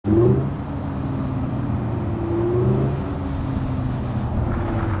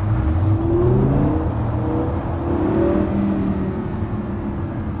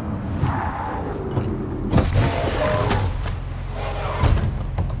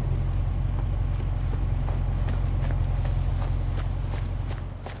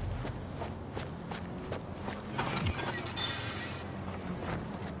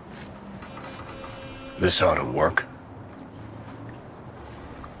This ought to work.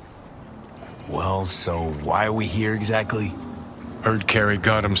 Well, so why are we here exactly? Heard Carey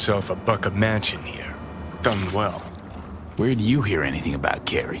got himself a bucket mansion here. Done well. Where'd you hear anything about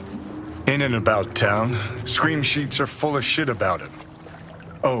Carey? In and about town. Scream sheets are full of shit about him.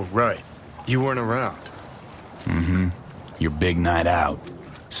 Oh, right. You weren't around. Mm-hmm. Your big night out.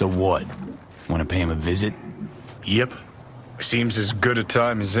 So what? Want to pay him a visit? Yep. Seems as good a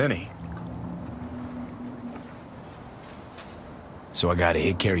time as any. So I gotta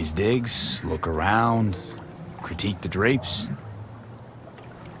hit Carey's digs, look around, critique the drapes?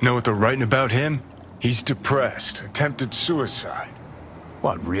 Know what they're writing about him? He's depressed, attempted suicide.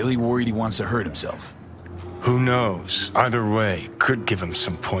 What, really worried he wants to hurt himself? Who knows? Either way, could give him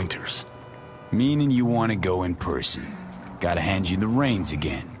some pointers. Meaning you want to go in person. Gotta hand you the reins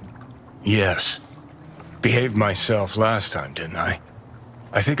again. Yes. Behaved myself last time, didn't I?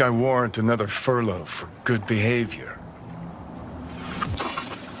 I think I warrant another furlough for good behavior.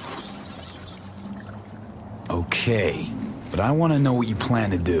 Okay, but I want to know what you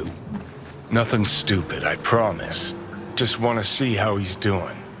plan to do. Nothing stupid, I promise. Just want to see how he's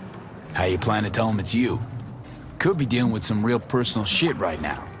doing. How you plan to tell him it's you? Could be dealing with some real personal shit right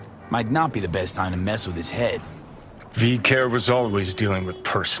now. Might not be the best time to mess with his head. V-Care was always dealing with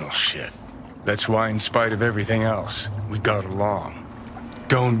personal shit. That's why, in spite of everything else, we got along.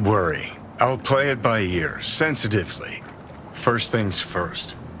 Don't worry. I'll play it by ear, sensitively. First things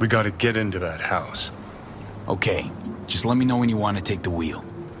first. We gotta get into that house. Okay, just let me know when you want to take the wheel.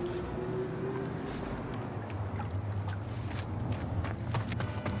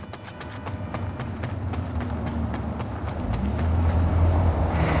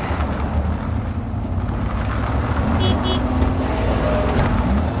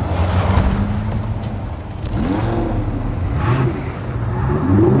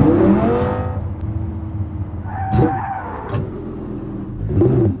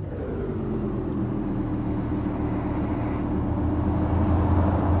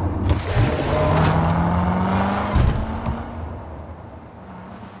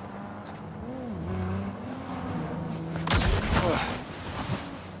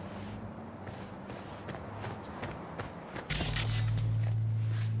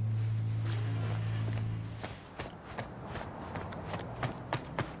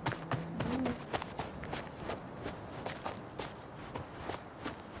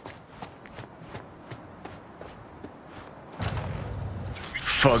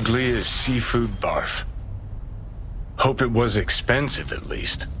 Fugly as seafood barf. Hope it was expensive, at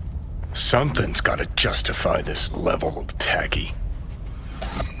least. Something's gotta justify this level of tacky.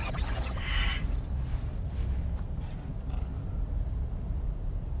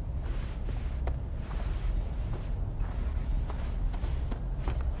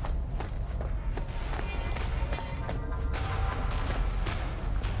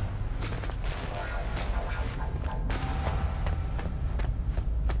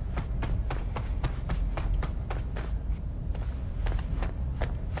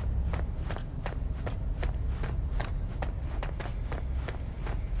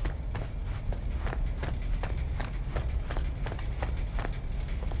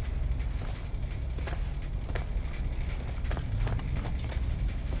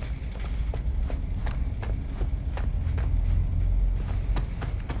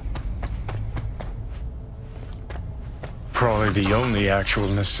 Probably the only actual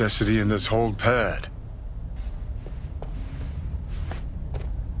necessity in this whole pad.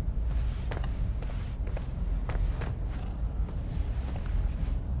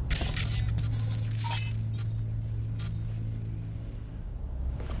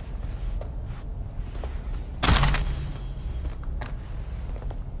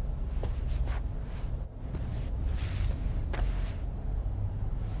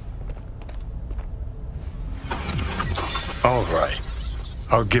 All right.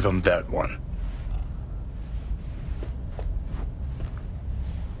 I'll give him that one.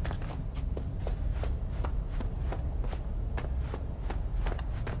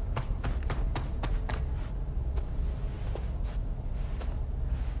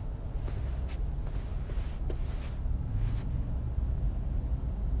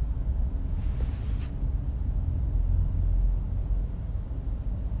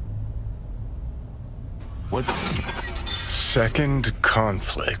 What's... Second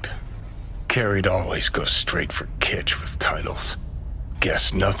conflict. Carey'd always go straight for kitsch with titles.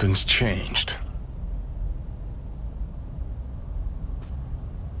 Guess nothing's changed.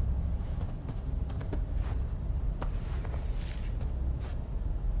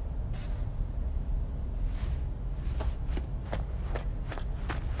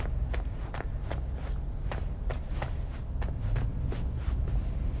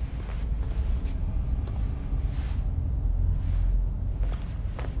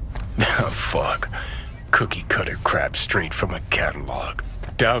 fuck. Cookie cutter crap straight from a catalog.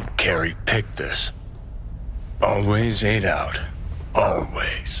 Doubt Carrie picked this. Always ate out.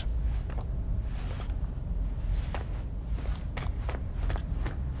 Always.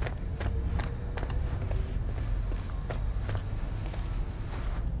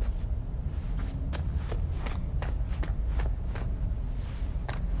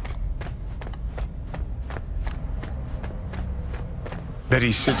 Bet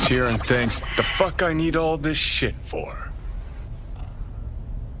he sits here and thinks, the fuck I need all this shit for?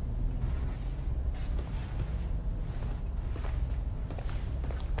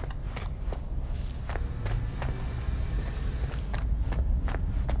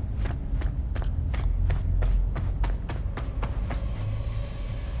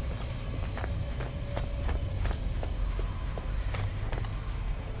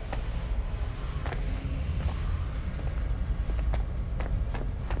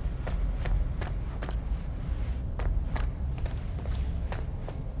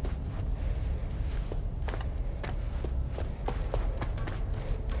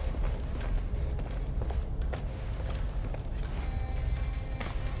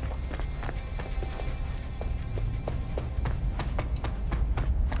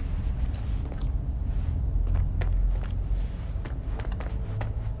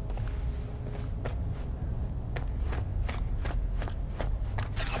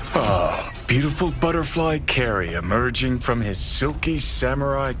 Beautiful butterfly Carrie emerging from his silky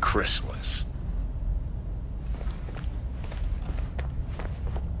samurai chrysalis.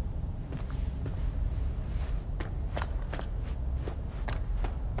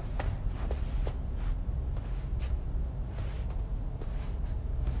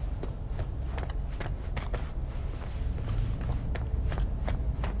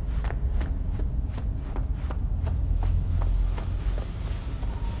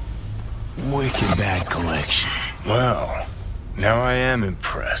 Wicked bad collection. Well, now I am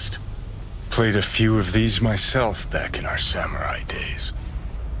impressed. Played a few of these myself back in our samurai days.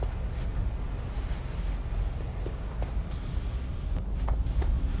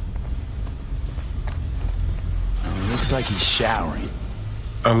 Looks like he's showering.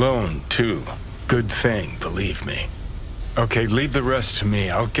 Alone, too. Good thing, believe me. Okay, leave the rest to me.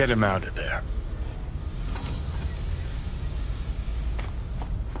 I'll get him out of there.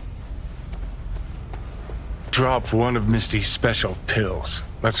 Drop one of Misty's special pills.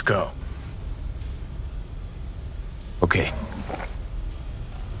 Let's go. Okay.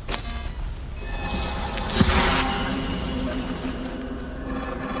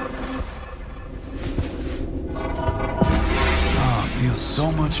 Oh, feels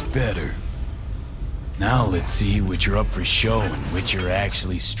so much better. Now let's see which are up for show and which are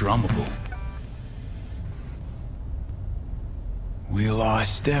actually strummable. We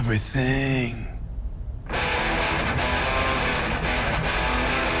lost everything.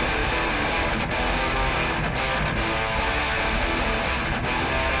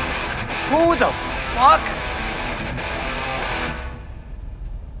 Who the fuck?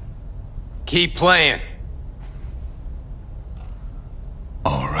 Keep playing.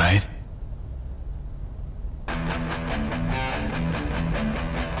 All right.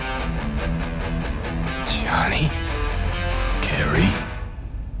 Johnny? Carrie?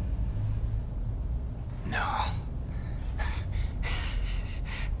 No.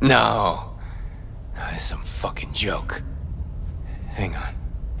 No. That is some fucking joke. Hang on.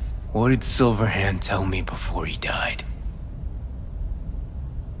 What did Silverhand tell me before he died?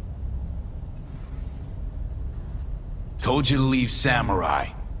 Told you to leave Samurai.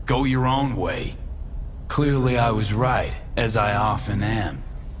 Go your own way. Clearly I was right, as I often am.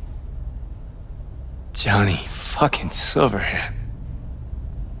 Johnny fucking Silverhand.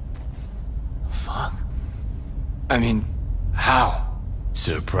 Fuck. I mean, how?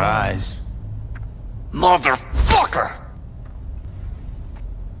 Surprise. Motherfucker!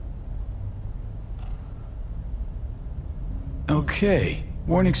 Okay,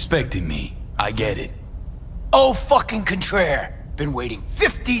 weren't expecting me. I get it. Oh fucking contraire. Been waiting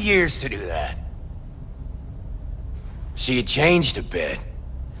 50 years to do that. She had changed a bit.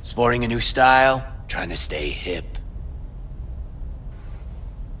 Sporting a new style, trying to stay hip.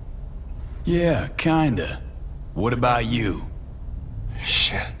 Yeah, kinda. What about you?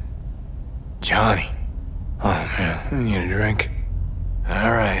 Shit. Johnny. Oh man, I need a drink.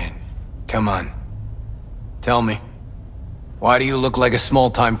 Alright, come on. Tell me. Why do you look like a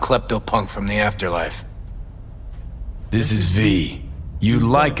small-time klepto-punk from the afterlife? This is V. You'd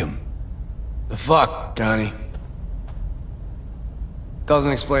like him. The fuck, Johnny?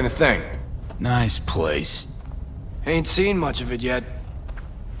 Doesn't explain a thing. Nice place. Ain't seen much of it yet.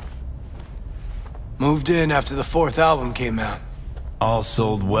 Moved in after the 4th album came out. All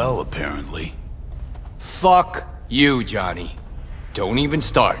sold well, apparently. Fuck you, Johnny. Don't even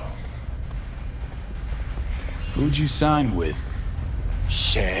start. Who'd you sign with?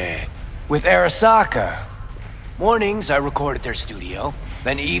 Shit. With Arasaka. Mornings, I record at their studio.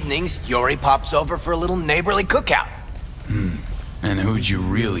 Then evenings, Yori pops over for a little neighborly cookout. And who'd you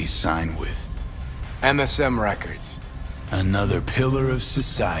really sign with? MSM Records. Another pillar of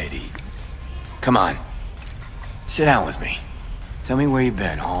society. Come on. Sit down with me. Tell me where you've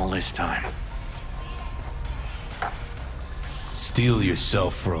been all this time. Steel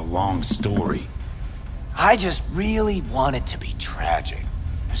yourself for a long story. I just really want it to be tragic.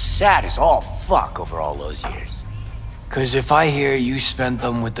 Sad as all fuck over all those years. 'Cause if I hear you spent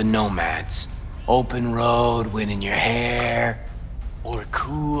them with the Nomads, open road, wind in your hair, or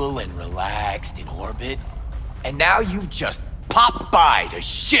cool and relaxed in orbit, and now you've just popped by to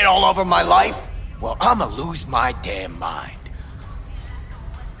shit all over my life, well, I'ma lose my damn mind.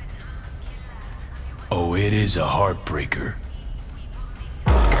 Oh, it is a heartbreaker.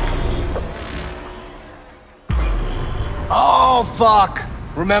 Oh, fuck!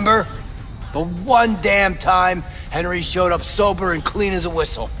 Remember? The one damn time Henry showed up sober and clean as a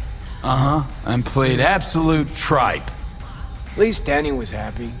whistle. Uh-huh, and played absolute tripe. At least Danny was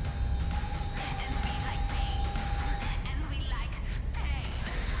happy.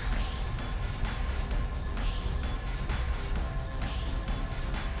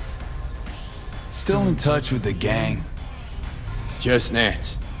 Still in touch with the gang? Just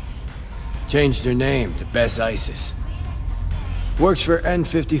Nance. Changed her name to Bess Isis. Works for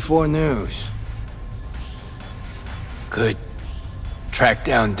N54 News. Could track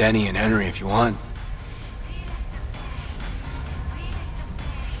down Denny and Henry if you want.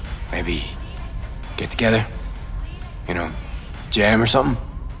 Maybe get together? You know, jam or something?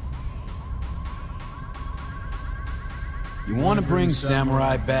 You want to bring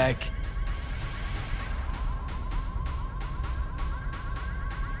Samurai back?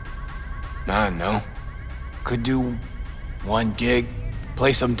 No. Could do one gig,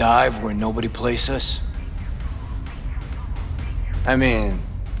 play some dive where nobody plays us. I mean,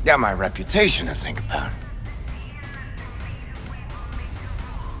 got my reputation to think about.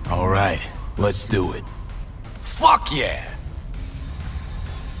 All right, let's do it. Fuck yeah!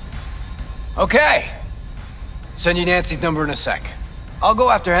 Okay. Send you Nancy's number in a sec. I'll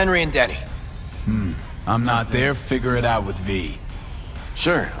go after Henry and Denny. I'm not there, figure it out with V.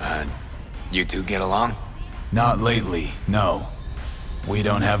 Sure, you two get along? Not lately, no. We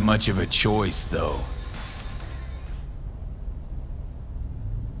don't have much of a choice, though.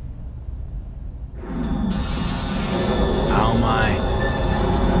 How am I?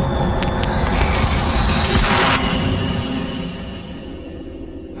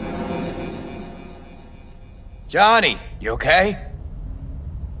 Johnny, you okay?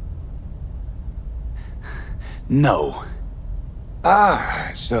 No.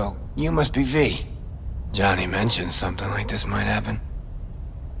 Ah, so you must be V. Johnny mentioned something like this might happen.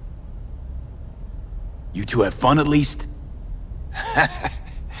 You two have fun at least?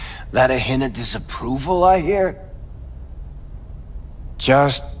 That a hint of disapproval, I hear?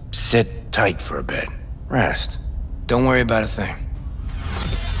 Just sit tight for a bit. Rest. Don't worry about a thing.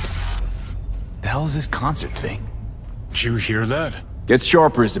 The hell is this concert thing? Did you hear that? Gets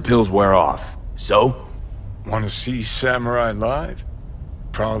sharper as the pills wear off. So? Want to see Samurai live?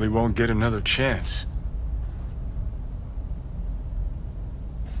 Probably won't get another chance.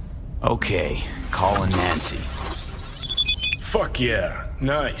 Okay, calling Nancy. Fuck yeah,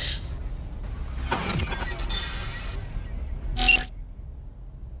 nice.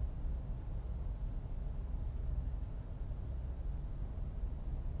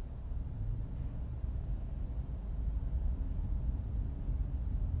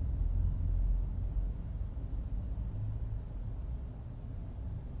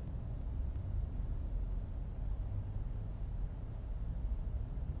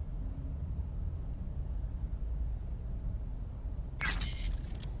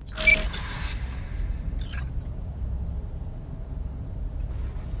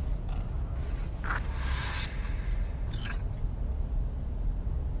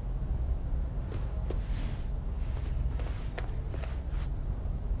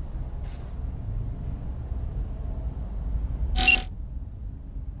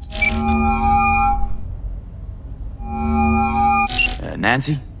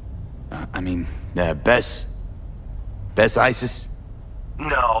 Nancy? Bess? Bess Isis?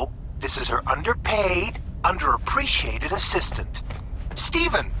 No, this is her underpaid, underappreciated assistant.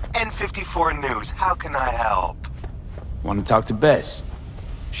 Steven, N54 News, how can I help? Want to talk to Bess?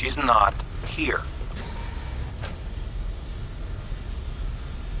 She's not here.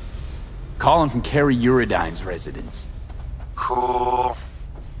 Calling from Carrie Uridine's residence. Cool.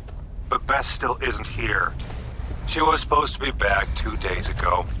 But Bess still isn't here. She was supposed to be back 2 days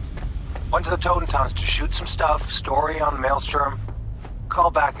ago. Went to the Totentowns to shoot some stuff, story on Maelstrom.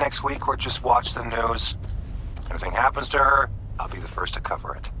 Call back next week or just watch the news. If anything happens to her, I'll be the first to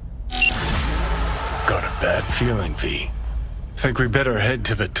cover it. Got a bad feeling, V. Think we better head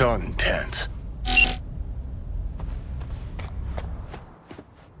to the Taunton tent.